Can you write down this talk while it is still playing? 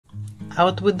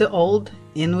Out with the old,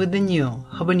 in with the new,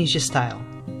 Hobonichi style.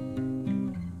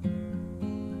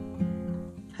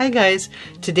 Hi guys,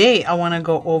 today I want to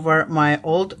go over my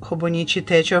old Hobonichi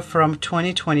Techo from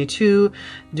 2022,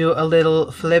 do a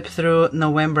little flip through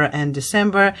November and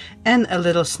December, and a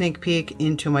little sneak peek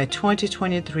into my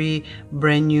 2023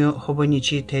 brand new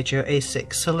Hobonichi Techo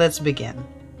A6. So let's begin.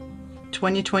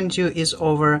 2022 is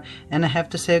over and I have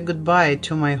to say goodbye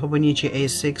to my Hobonichi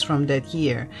A6 from that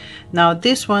year. Now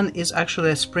this one is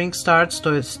actually a spring start,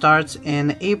 so it starts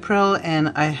in April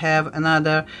and I have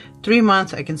another 3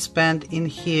 months I can spend in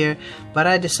here, but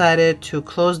I decided to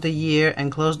close the year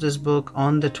and close this book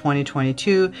on the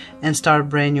 2022 and start a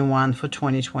brand new one for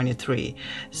 2023.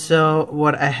 So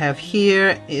what I have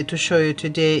here to show you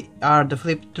today are the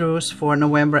flip throughs for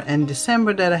November and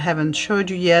December that I haven't showed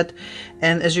you yet.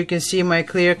 And as you can see, my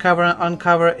clear cover on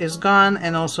cover is gone,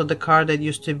 and also the card that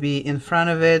used to be in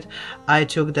front of it, I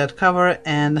took that cover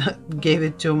and gave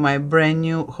it to my brand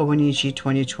new Hobonichi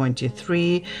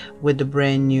 2023 with the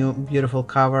brand new beautiful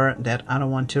cover that I don't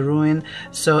want to ruin.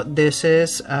 So this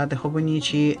is the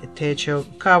Hobonichi Techo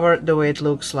cover, the way it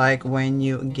looks like when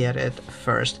you get it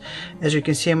first. As you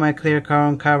can see, my clear cover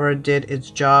on cover did its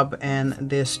job, and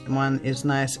this one is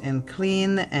nice and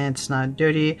clean and it's not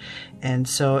dirty, and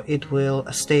so it will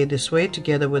stay this way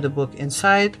together with the book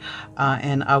inside,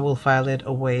 and I will file it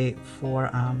away for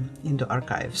into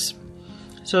archives.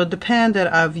 So the pen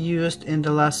that I've used in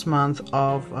the last month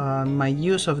of my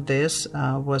use of this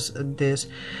was this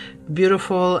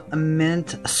beautiful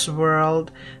mint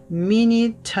swirled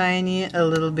mini tiny a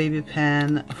little baby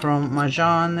pen from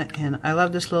Majon, and I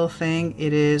love this little thing.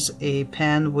 It is a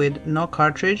pen with no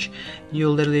cartridge. You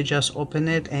literally just open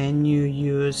it and you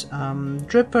use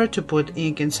dripper to put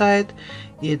ink inside.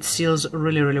 It seals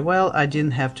really well. I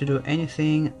didn't have to do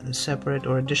anything separate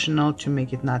or additional to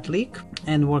make it not leak,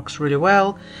 and works really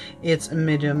well. It's a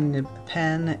medium nib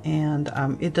pen, and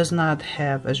it does not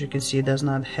have, as you can see, it does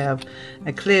not have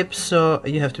a clip, so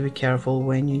you have to be careful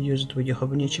when you use it with your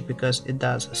Hobonichi because it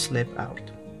does slip out.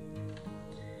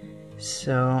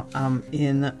 So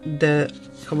in the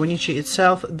Hobonichi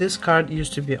itself, this card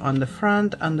used to be on the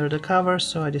front under the cover,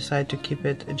 so I decided to keep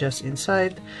it just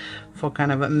inside for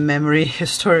kind of a memory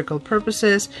historical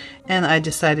purposes, and I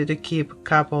decided to keep a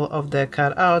couple of the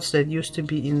cutouts that used to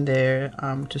be in there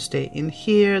to stay in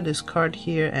here, this card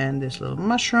here and this little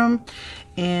mushroom.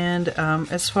 And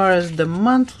as far as the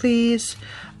monthlies,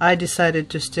 I decided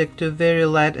to stick to very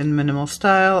light and minimal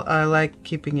style. I like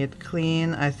keeping it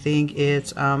clean. I think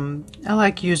it's I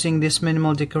like using these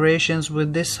minimal decorations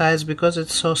with this size because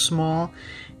it's so small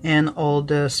and all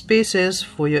the spaces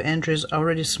for your entries are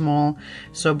already small.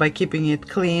 So by keeping it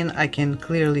clean, I can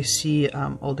clearly see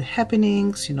all the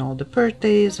happenings, you know, all the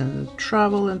birthdays and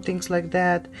travel and things like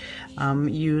that.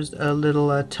 Used a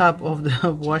little top of the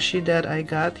washi that I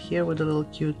got here with a little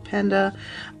cute panda.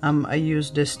 I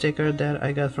used this sticker that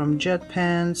I got from Jet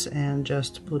Pens and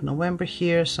just put November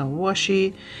here, some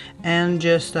washi, and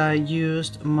just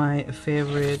used my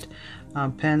favorite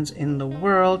pens in the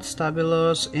world,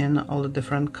 Stabilos, in all the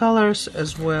different colors,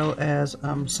 as well as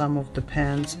some of the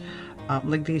pens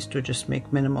like these to just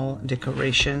make minimal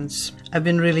decorations. I've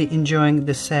been really enjoying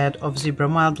the set of zebra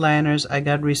mild liners. I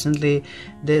got recently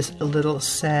this little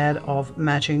set of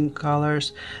matching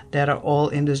colors that are all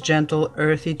in this gentle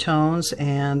earthy tones,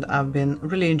 and I've been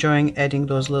really enjoying adding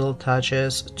those little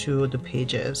touches to the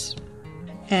pages.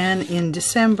 And in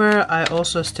December, I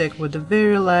also stick with the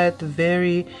very light,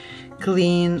 very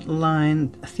clean line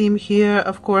theme here.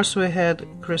 Of course, we had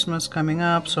Christmas coming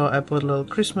up, so I put a little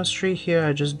Christmas tree here.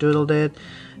 I just doodled it,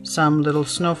 some little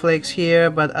snowflakes here,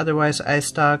 but otherwise I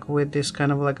stuck with this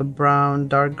kind of like a brown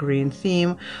dark green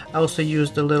theme. I also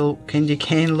used a little candy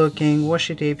cane looking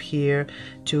washi tape here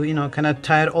to, you know, kind of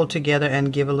tie it all together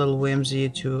and give a little whimsy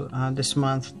to this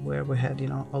month where we had, you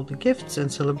know, all the gifts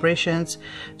and celebrations.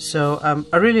 So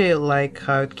I really like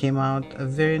how it came out,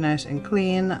 very nice and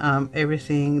clean.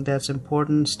 Everything that's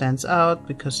important stands out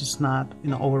because it's not,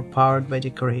 you know, overpowered by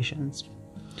decorations.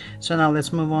 So now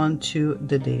let's move on to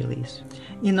the dailies.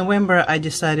 In November, I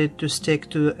decided to stick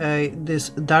to this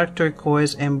dark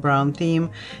turquoise and brown theme,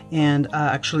 and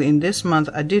actually in this month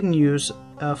I didn't use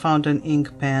fountain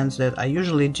ink pens that I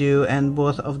usually do, and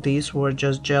both of these were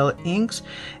just gel inks,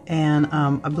 and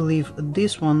I believe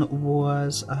this one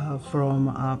was from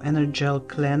Energel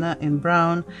Klena in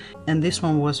brown, and this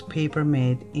one was Paper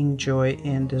Made Ink Joy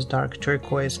in this dark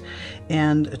turquoise.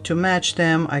 And to match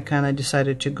them, I kind of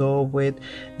decided to go with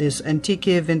this antique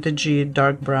vintagey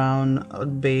dark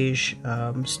brown beige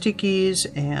stickies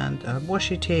and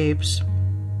washi tapes.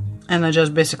 And I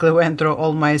just basically went through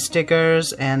all my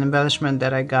stickers and embellishment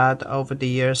that I got over the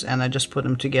years, and I just put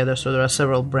them together. So there are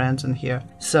several brands in here.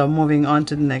 So moving on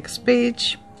to the next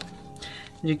page.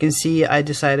 You can see I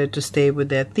decided to stay with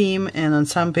that theme, and on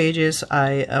some pages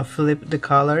I flipped the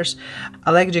colors.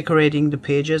 I like decorating the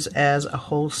pages as a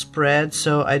whole spread,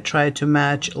 so I try to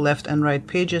match left and right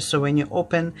pages so when you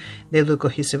open they look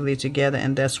cohesively together,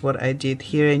 and that's what I did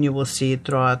here, and you will see it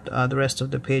throughout the rest of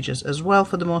the pages as well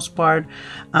for the most part.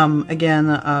 Again,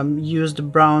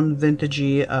 used brown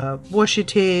vintagey washi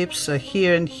tapes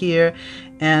here and here.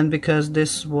 And because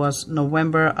this was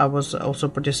November, I was also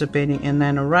participating in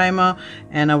NaNoWriMo,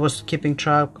 and I was keeping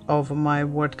track of my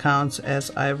word counts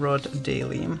as I wrote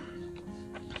daily.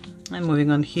 And moving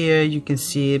on here, you can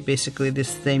see basically this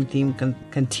same theme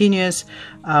continues.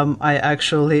 I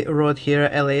actually wrote here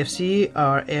LAFC,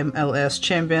 or MLS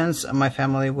champions. My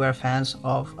family were fans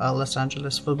of Los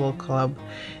Angeles Football Club,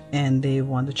 and they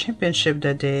won the championship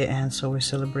that day, and so we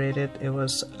celebrated. It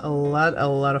was a lot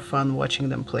of fun watching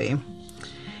them play.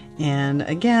 And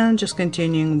again, just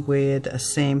continuing with the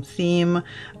same theme.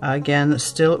 Again,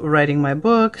 still writing my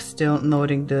book, still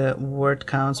noting the word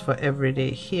counts for every day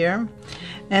here.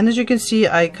 And as you can see,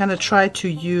 I kind of try to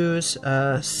use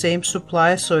same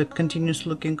supply so it continues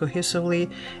looking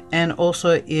cohesively, and also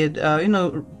it you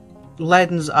know,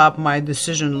 lightens up my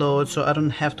decision load, so I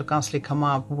don't have to constantly come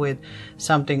up with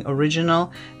something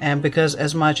original. And because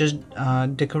as much as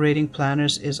decorating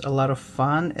planners is a lot of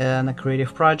fun and a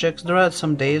creative project, there are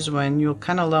some days when you're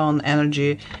kind of low on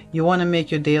energy. You want to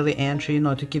make your daily entry, you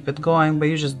know, to keep it going, but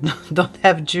you just don't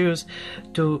have juice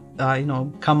to you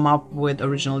know, come up with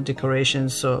original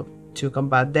decorations. So to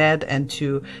combat that and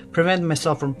to prevent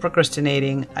myself from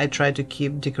procrastinating, I try to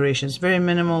keep decorations very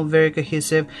minimal, very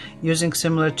cohesive, using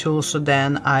similar tools, so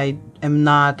then I am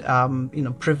not you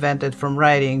know, prevented from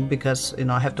writing because, you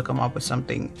know, I have to come up with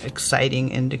something exciting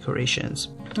in decorations.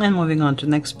 And moving on to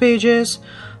next pages,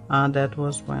 that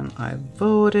was when I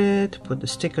voted, put the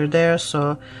sticker there.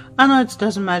 So I know it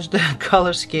doesn't match the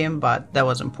color scheme, but that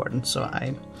was important, so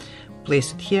I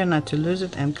place it here not to lose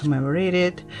it and commemorate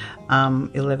it.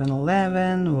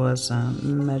 11/11 was a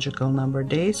magical number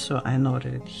day, so I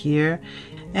noted it here.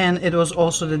 And it was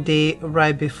also the day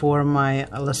right before my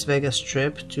Las Vegas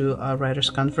trip to a writers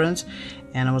conference,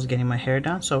 and I was getting my hair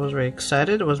done, so I was very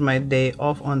excited. It was my day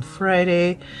off on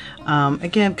Friday.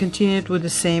 Again, continued with the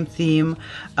same theme.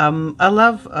 I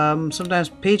love sometimes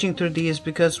paging through these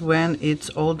because when it's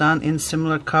all done in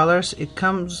similar colors, it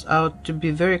comes out to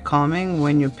be very calming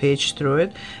when you page through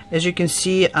it. As you can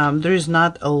see, there is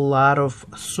not a lot of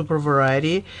super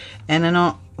variety, and I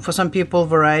know for some people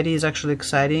variety is actually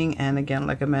exciting, and again,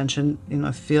 like I mentioned, you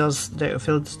know, fills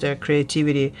their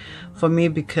creativity. For me,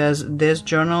 because this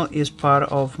journal is part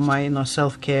of my, you know,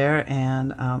 self-care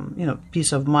and you know,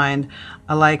 peace of mind,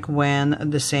 I like when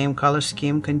the same color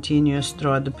scheme continues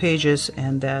throughout the pages,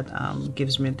 and that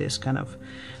gives me this kind of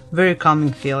very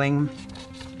calming feeling.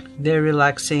 Very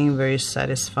relaxing, very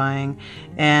satisfying.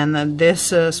 And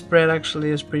this spread actually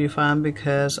is pretty fun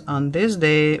because on this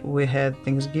day we had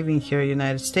Thanksgiving here in the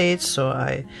United States, so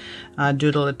I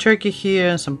doodled a turkey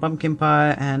here, some pumpkin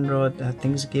pie, and wrote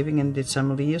Thanksgiving and did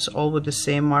some leaves, all with the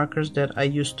same markers that I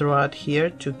used throughout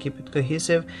here to keep it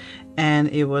cohesive. And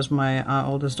it was my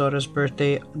oldest daughter's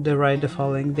birthday the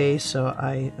following day, so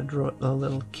I wrote a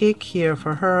little cake here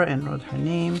for her and wrote her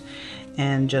name,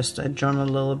 and just journal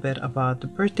a little bit about the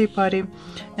birthday party.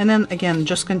 And then again,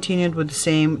 just continued with the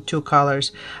same two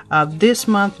colors. This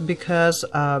month, because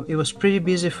it was pretty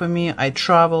busy for me, I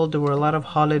traveled, there were a lot of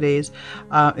holidays.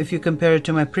 If you compare it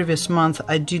to my previous month,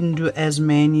 I didn't do as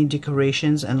many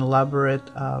decorations and elaborate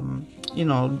you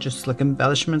know, just like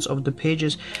embellishments of the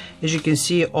pages. As you can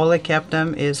see, all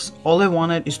I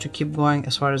wanted is to keep going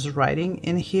as far as writing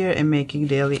in here and making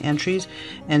daily entries,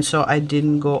 and so I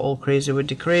didn't go all crazy with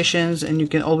decorations. And you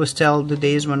can always tell the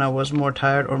days when I was more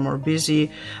tired or more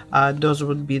busy. Those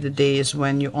would be the days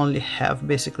when you only have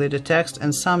basically the text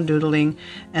and some doodling,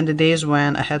 and the days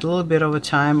when I had a little bit of a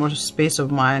time or space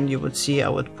of mind, you would see I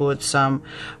would put some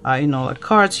you know, like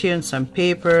cards here and some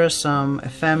paper, some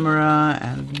ephemera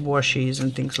and washi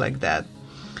and things like that.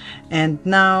 And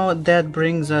now that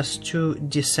brings us to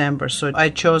December. So I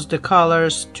chose the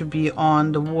colors to be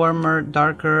on the warmer,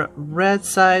 darker red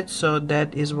side, so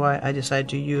that is why I decided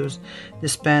to use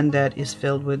this pen that is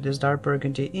filled with this dark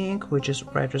burgundy ink, which is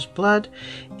writer's blood.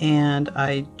 And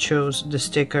I chose the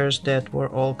stickers that were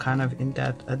all kind of in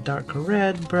that darker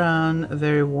red, brown,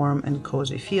 very warm and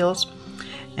cozy feels.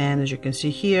 And as you can see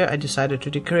here, I decided to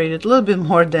decorate it a little bit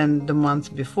more than the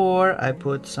month before. I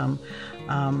put some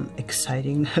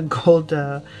exciting gold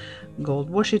gold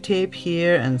washi tape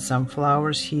here and some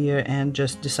flowers here, and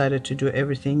just decided to do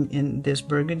everything in this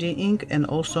burgundy ink. And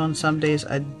also on some days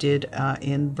I did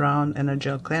in brown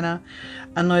Energel Cleaner.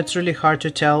 I know it's really hard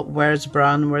to tell where's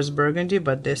brown, where's burgundy,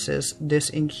 but this is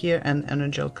this ink here, and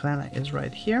Energel Cleaner is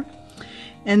right here.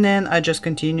 And then I just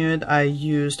continued. I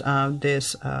used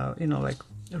this you know, like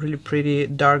really pretty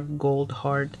dark gold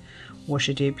hard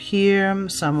washi tape here,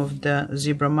 some of the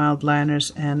zebra mild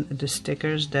liners, and the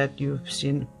stickers that you've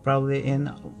seen probably in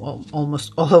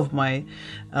almost all of my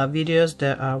videos.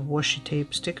 There are washi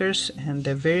tape stickers, and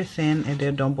they're very thin and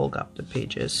they don't bulk up the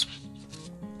pages.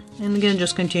 And again,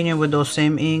 just continue with those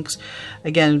same inks.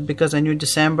 Again, because I knew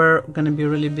December gonna be a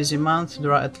really busy month.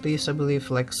 There are at least, I believe,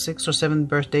 like 6 or 7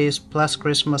 birthdays plus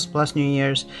Christmas plus New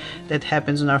Year's that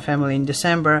happens in our family in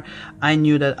December. I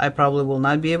knew that I probably will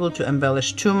not be able to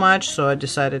embellish too much, so I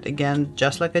decided, again,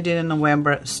 just like I did in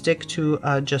November, stick to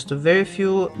just a very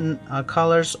few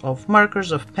colors of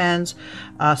markers, of pens,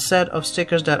 a set of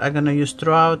stickers that I'm gonna use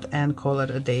throughout, and call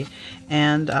it a day.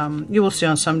 And you will see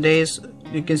on some days,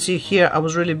 you can see here I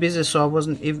was really busy, so I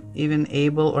wasn't even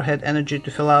able or had energy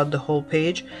to fill out the whole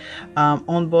page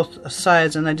on both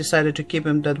sides, and I decided to keep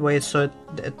them that way, so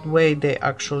that way they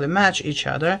actually match each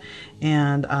other.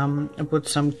 And I put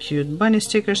some cute bunny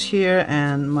stickers here,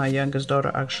 and my youngest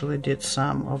daughter actually did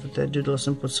some of the doodles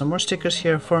and put some more stickers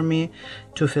here for me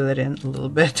to fill it in a little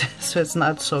bit so it's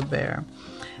not so bare.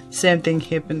 Same thing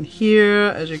happened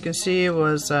here. As you can see, it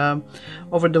was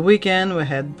over the weekend we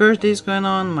had birthdays going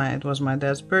on. It was my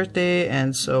dad's birthday,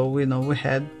 and so we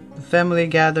had family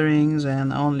gatherings,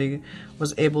 and I only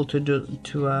was able to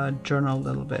journal a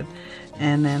little bit.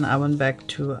 And then I went back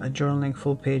to journaling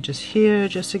full pages here,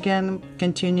 just again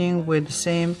continuing with the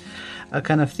same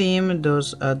kind of theme,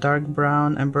 those dark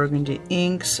brown and burgundy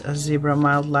inks, zebra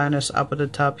mild liners up at the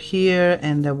top here,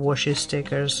 and the washi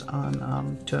stickers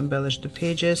on to embellish the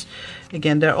pages.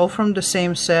 Again, they're all from the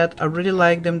same set. I really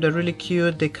like them. They're really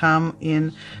cute. They come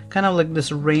in kind of like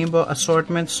this rainbow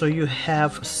assortment, so you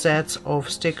have sets of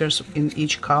stickers in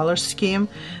each color scheme.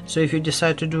 So if you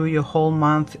decide to do your whole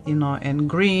month, in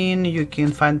green, you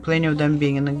can find plenty of them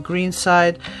being in the green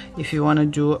side. If you want to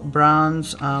do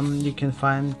browns, you can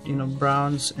find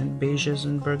browns and beiges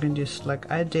and burgundies like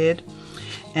I did.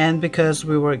 And because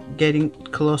we were getting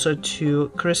closer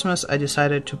to Christmas, I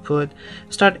decided to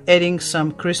start adding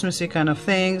some Christmassy kind of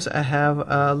things. I have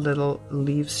little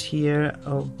leaves here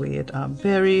with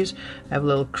berries. I have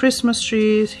little Christmas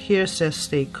trees. Here says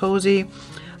stay cozy.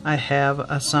 I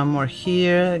have some more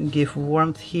here, give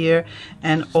warmth here,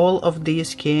 and all of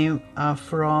these came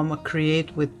from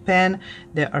Create with Pen.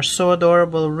 They are so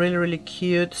adorable, really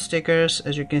cute stickers.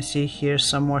 As you can see here,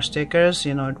 some more stickers,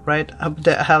 right up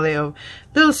the alley of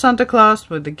little Santa Claus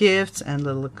with the gifts, and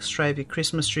little stripy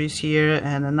Christmas trees here,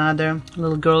 and another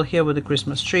little girl here with a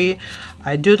Christmas tree.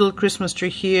 I doodled Christmas tree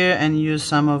here and used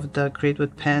some of the Create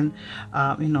with Pen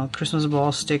Christmas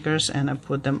ball stickers, and I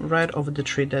put them right over the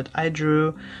tree that I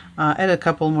drew. Add a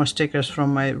couple more stickers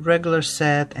from my regular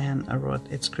set, and I wrote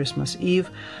it's Christmas Eve.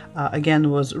 Again, it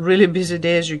was really busy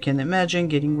day, as you can imagine,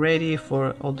 getting ready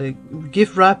for all the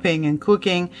gift wrapping and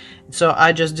cooking. So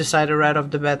I just decided right off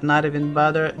the bat not even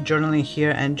bother journaling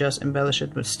here and just embellish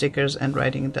it with stickers and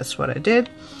writing. That's what I did.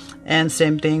 And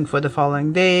same thing for the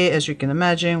following day. As you can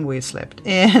imagine, we slept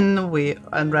in, we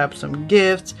unwrapped some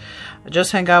gifts,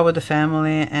 just hang out with the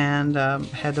family, and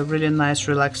had a really nice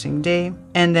relaxing day.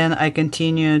 And then I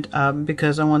continued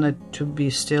because I wanted to be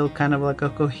still kind of like a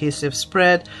cohesive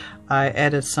spread. I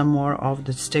added some more of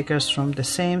the stickers from the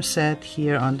same set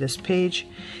here on this page,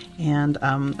 and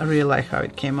I really like how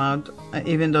it came out.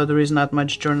 Even though there is not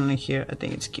much journaling here, I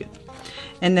think it's cute.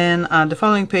 And then the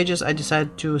following pages, I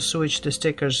decided to switch the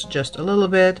stickers just a little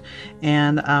bit,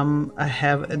 and I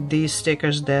have these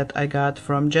stickers that I got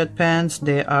from Jet Pens.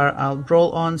 They are a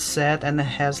roll-on set, and it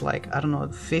has like, I don't know,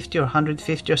 50 or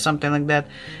 150 or something like that,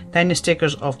 tiny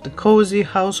stickers of the cozy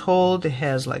household. It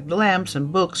has like the lamps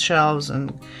and bookshelves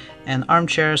and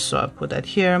armchairs, so I put that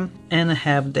here. And I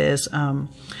have this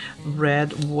red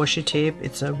washi tape.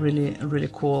 It's a really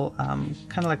cool kind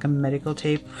of like a medical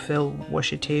tape, fill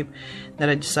washi tape, that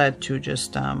I decided to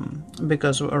just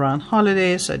because around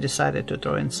holidays I decided to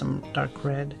throw in some dark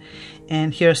red.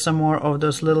 And here's some more of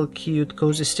those little cute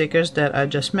cozy stickers that I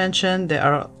just mentioned. They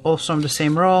are also from the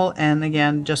same roll, and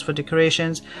again, just for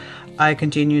decorations, I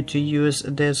continue to use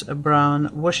this brown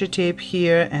washi tape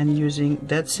here, and using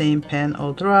that same pen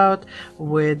all throughout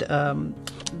with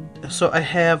so I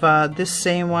have this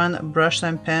same one, brush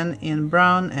and pen in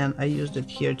brown, and I used it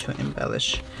here to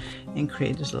embellish and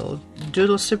create this little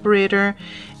doodle separator.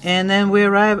 And then we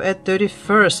arrive at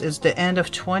 31st. It's the end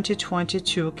of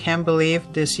 2022. Can't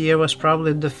believe this year was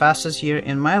probably the fastest year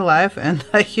in my life, and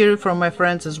I hear it from my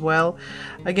friends as well.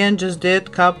 Again, just did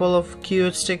a couple of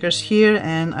cute stickers here,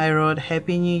 and I wrote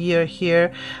Happy New Year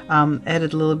here.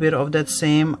 Added a little bit of that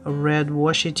same red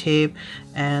washi tape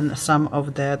and some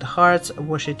of that hearts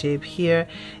washi tape here,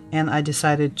 and I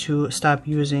decided to stop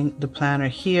using the planner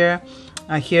here.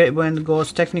 Here when it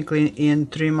goes technically in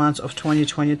 3 months of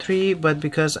 2023, but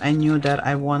because I knew that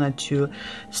I wanted to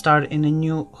start in a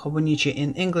new Hobonichi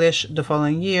in English the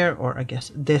following year, or I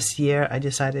guess this year, I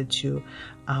decided to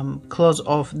close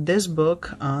off this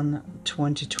book on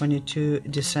 2022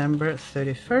 December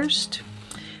 31st.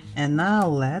 And now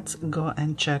let's go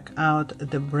and check out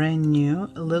the brand new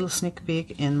little sneak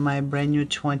peek in my brand new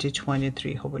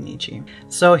 2023 Hobonichi.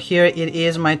 So here it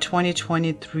is, my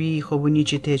 2023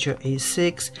 Hobonichi Techo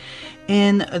A6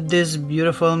 in this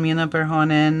beautiful Minä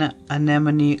Perhonen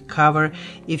Anemone cover.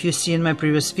 If you see in my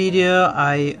previous video,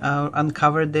 I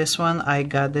uncovered this one. I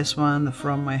got this one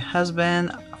from my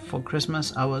husband for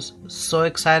Christmas. I was so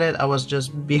excited. I was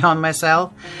just beyond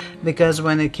myself because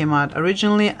when it came out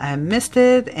originally, I missed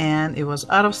it and it was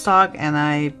out of stock,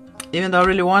 and even though I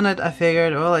really wanted, I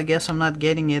figured, well, I guess I'm not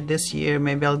getting it this year.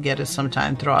 Maybe I'll get it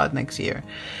sometime throughout next year.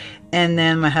 And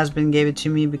then my husband gave it to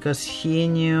me because he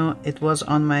knew it was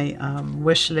on my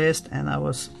wish list, and I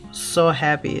was so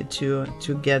happy to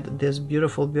get this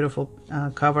beautiful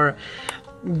cover.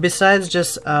 Besides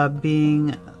just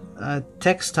being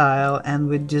textile and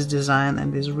with this design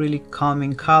and these really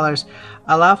calming colors,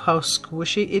 I love how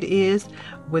squishy it is.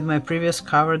 With my previous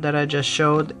cover that I just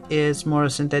showed is more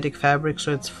synthetic fabric,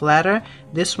 so it's flatter.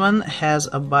 This one has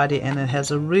a body and it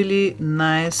has a really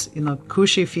nice, you know,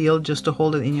 cushy feel just to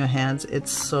hold it in your hands.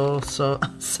 It's so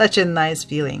such a nice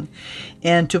feeling.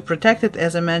 And to protect it,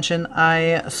 as I mentioned,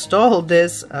 I stole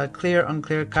this clear on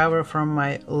clear cover from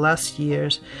my last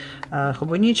year's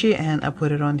Hobonichi, and I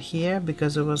put it on here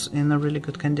because it was in a really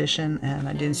good condition and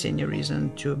I didn't see any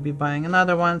reason to be buying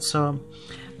another one, so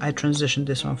I transitioned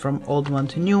this one from old one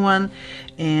to new one.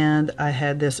 And I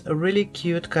had this really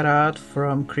cute cutout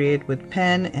from Create with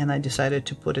Pen, and I decided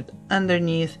to put it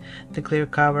underneath the clear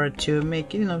cover to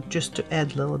make, you know, just to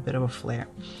add a little bit of a flair.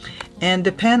 And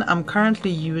the pen I'm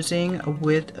currently using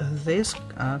with this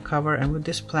cover and with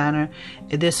this planner,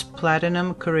 it is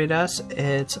Platinum Curidas.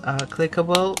 It's a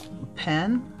clickable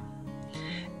pen.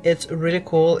 It's really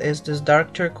cool. It's this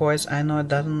dark turquoise. I know it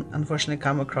doesn't unfortunately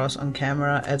come across on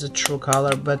camera as a true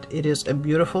color, but it is a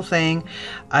beautiful thing.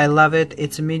 I love it.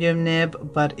 It's a medium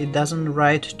nib, but it doesn't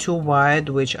write too wide,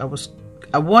 which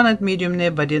I wanted medium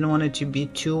nib, but didn't want it to be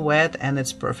too wet, and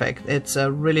it's perfect. It's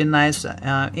a really nice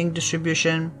ink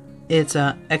distribution. It's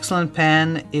an excellent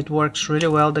pen. It works really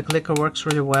well. The clicker works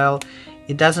really well.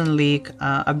 It doesn't leak.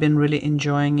 I've been really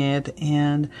enjoying it,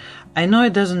 and I know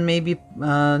it doesn't maybe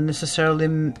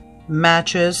necessarily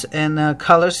matches in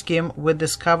color scheme with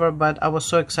this cover, but I was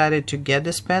so excited to get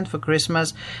this pen for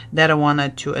Christmas that I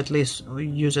wanted to at least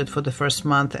use it for the first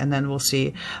month, and then we'll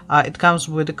see. It comes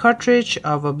with a cartridge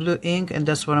of a blue ink, and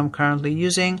that's what I'm currently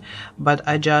using, but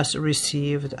I just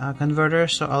received a converter,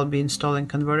 so I'll be installing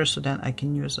converter so then I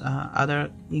can use other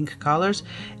ink colors.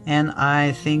 And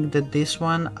I think that this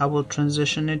one I will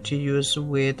transition it to use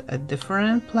with a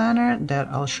different planner that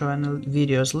I'll show in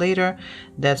videos later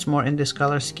that's more in this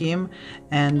color scheme,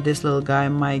 and this little guy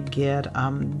might get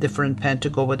different pen to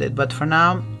go with it, but for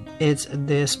now it's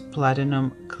this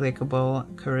Platinum clickable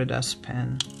Curidas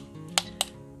pen.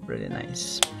 Really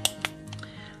nice.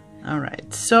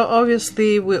 Alright, so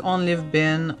obviously we only have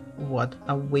been, what,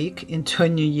 a week into a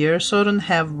new year, so I don't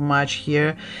have much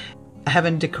here. I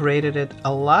haven't decorated it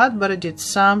a lot, but I did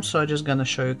some, so I'm just gonna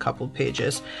show you a couple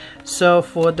pages. So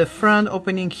for the front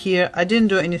opening here, I didn't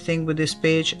do anything with this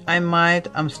page.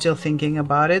 I'm still thinking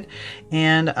about it.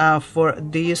 And for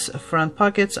these front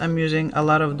pockets, I'm using a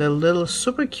lot of the little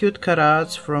super cute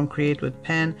cutouts from Create with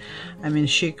Pen. I mean,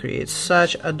 she creates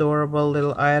such adorable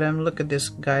little item. Look at this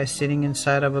guy sitting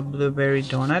inside of a blueberry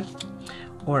donut,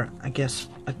 or I guess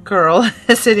a girl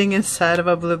sitting inside of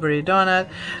a blueberry donut.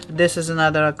 This is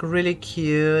another like really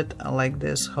cute, like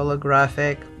this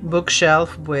holographic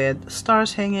bookshelf with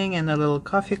stars hanging and a little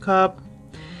coffee cup.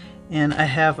 And I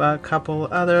have a couple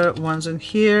other ones in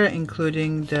here,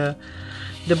 including the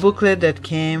booklet that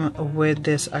came with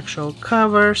this actual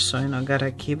cover, so you know,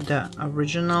 gotta keep the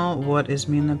original, what is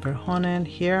Minä Perhonen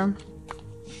here.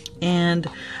 And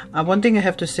one thing I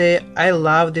have to say, I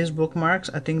love these bookmarks.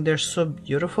 I think they're so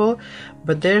beautiful,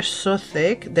 but they're so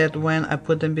thick that when I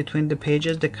put them between the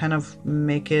pages, they kind of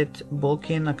make it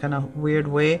bulky in a kind of weird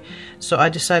way. So I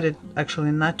decided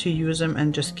actually not to use them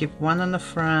and just keep one on the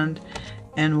front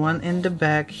and one in the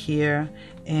back here.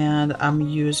 And I'm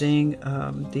using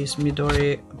these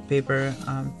Midori paper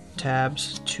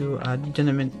tabs to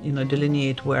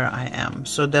delineate where I am.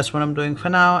 So that's what I'm doing for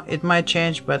now. It might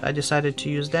change, but I decided to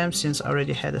use them since I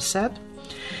already had a set.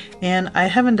 And I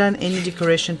haven't done any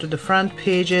decoration to the front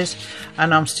pages,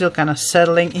 and I'm still kind of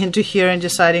settling into here and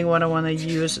deciding what I want to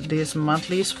use these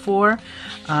monthlies for.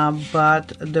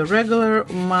 But the regular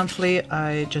monthly,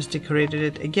 I just decorated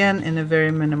it again in a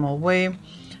very minimal way.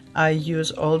 I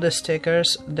use all the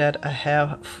stickers that I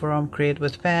have from Create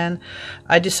with Pen.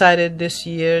 I decided this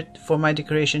year for my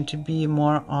decoration to be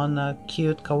more on a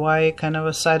cute kawaii kind of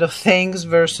a side of things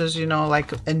versus, you know,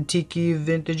 like antique,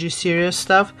 vintagey, serious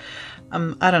stuff.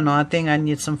 I don't know, I think I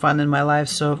need some fun in my life.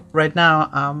 So right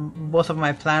now, both of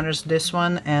my planners, this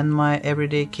one and my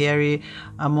everyday carry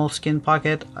moleskin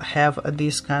pocket, have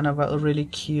these kind of really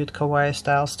cute kawaii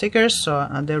style stickers. So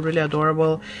they're really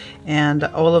adorable, and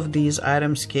all of these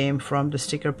items came from the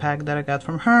sticker pack that I got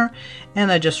from her.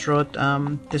 And I just wrote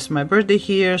this is my birthday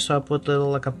here, so I put little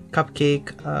like a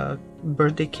cupcake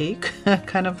birthday cake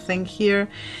kind of thing here,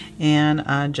 and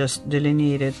I just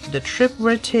delineated the trip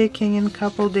we're taking in a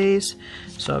couple days.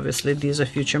 So obviously these are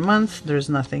future months, there's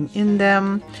nothing in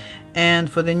them. And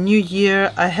for the new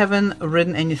year, I haven't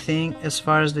written anything as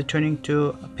far as the turning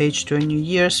to a page to a new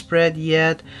year spread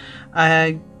yet.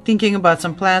 I'm thinking about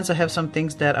some plans. I have some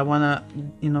things that I want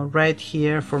to write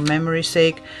here for memory's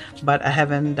sake, but I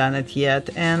haven't done it yet.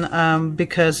 And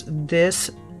because this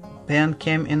pen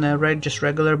came in a just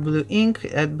regular blue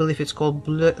ink, I believe it's called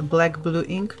black blue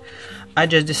ink, I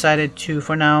just decided to,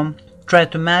 for now, try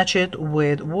to match it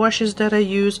with washes that I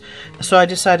use. So I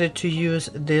decided to use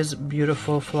this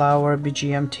beautiful flower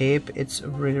BGM tape. It's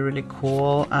really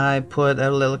cool. I put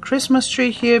a little Christmas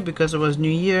tree here because it was New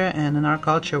Year, and in our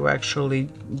culture we actually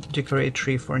decorate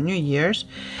tree for New Year's.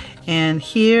 And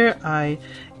here I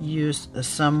used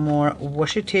some more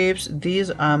washi tapes. These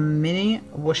are mini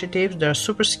washi tapes. They're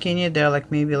super skinny. They're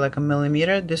like maybe like a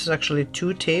millimeter. This is actually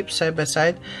 2 tapes side by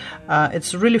side.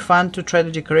 It's really fun to try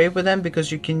to decorate with them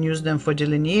because you can use them for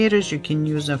delineators, you can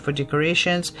use them for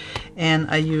decorations. And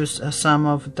I used some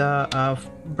of the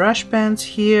brush pens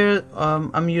here.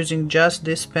 I'm using just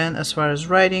this pen as far as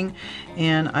writing,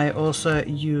 and I also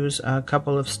use a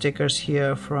couple of stickers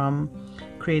here from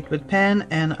Create with Pen,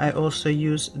 and I also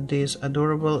use these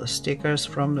adorable stickers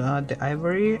from the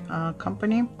Ivory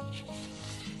company.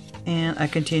 And I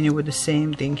continue with the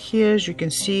same thing here. As you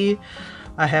can see,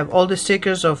 I have all the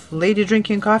stickers of lady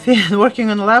drinking coffee and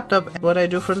working on a laptop. What I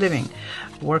do for a living,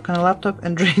 work on a laptop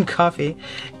and drink coffee.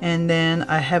 And then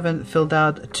I haven't filled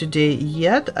out today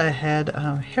yet. I had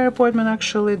a hair appointment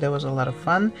actually. That was a lot of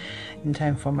fun in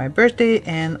time for my birthday,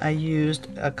 and I used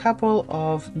a couple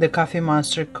of the Coffee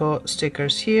Monster Co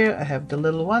stickers here. I have the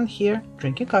little one here,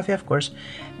 drinking coffee of course,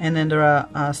 and then there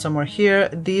are some more here.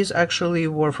 These actually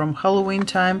were from Halloween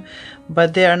time,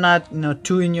 but they are not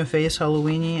too in your face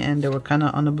Halloweeny, and they were kind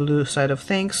of on the blue side of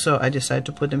things, so I decided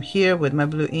to put them here with my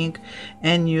blue ink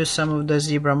and use some of the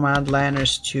zebra mild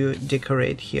liners to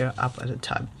decorate here up at the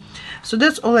top. So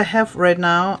that's all I have right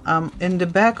now. In the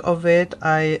back of it,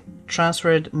 I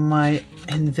transferred my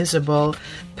invisible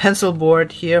pencil board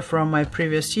here from my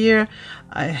previous year.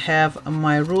 I have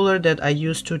my ruler that I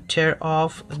used to tear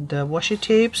off the washi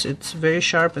tapes. It's very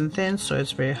sharp and thin, so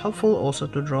it's very helpful also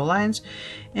to draw lines.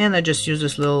 And I just used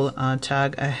this little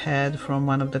tag I had from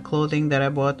one of the clothing that I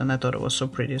bought, and I thought it was so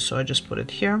pretty, so I just put it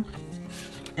here.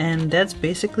 And that's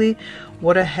basically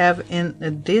what I have in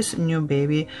this new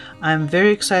baby. I'm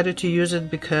very excited to use it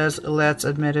because, let's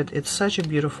admit it, it's such a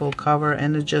beautiful cover,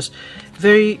 and it's just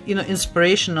very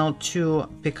inspirational to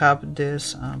pick up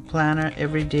this planner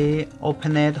every day,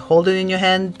 open it, hold it in your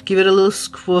hand, give it a little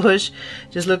squish,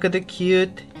 just look at the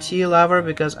cute tea lover,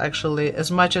 because actually,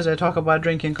 as much as I talk about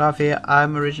drinking coffee,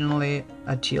 I'm originally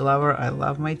a tea lover. I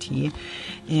love my tea,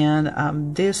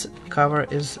 and this cover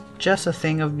is just a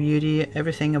thing of beauty.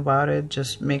 Everything about it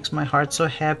just makes my heart so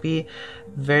happy.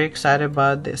 Very excited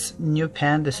about this new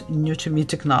pen, this new to me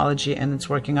technology, and it's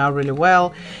working out really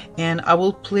well. And I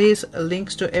will place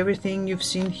links to everything you've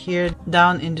seen here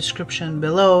down in description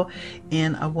below,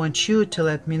 and I want you to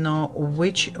let me know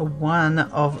which one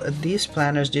of these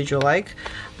planners did you like.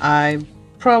 I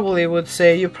probably would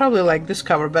say you probably like this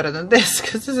cover better than this,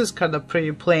 because this is kind of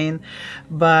pretty plain.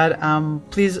 But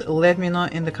please let me know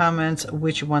in the comments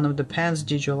which one of the pens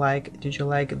did you like. Did you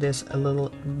like this little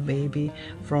baby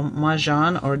from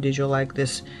Mahjong, or did you like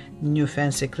this new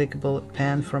fancy clickable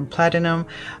pen from Platinum?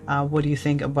 What do you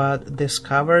think about this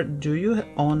cover? Do you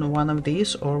own one of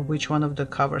these, or which one of the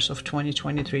covers of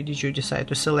 2023 did you decide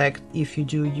to select if you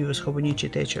do use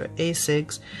Hobonichi Techo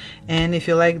A6? And if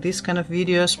you like these kind of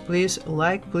videos, please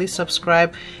like, please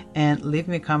subscribe, and leave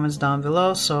me comments down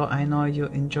below so I know you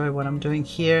enjoy what I'm doing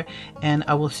here. And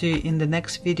I will see you in the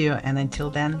next video, and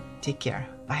until then, take care.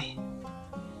 Bye.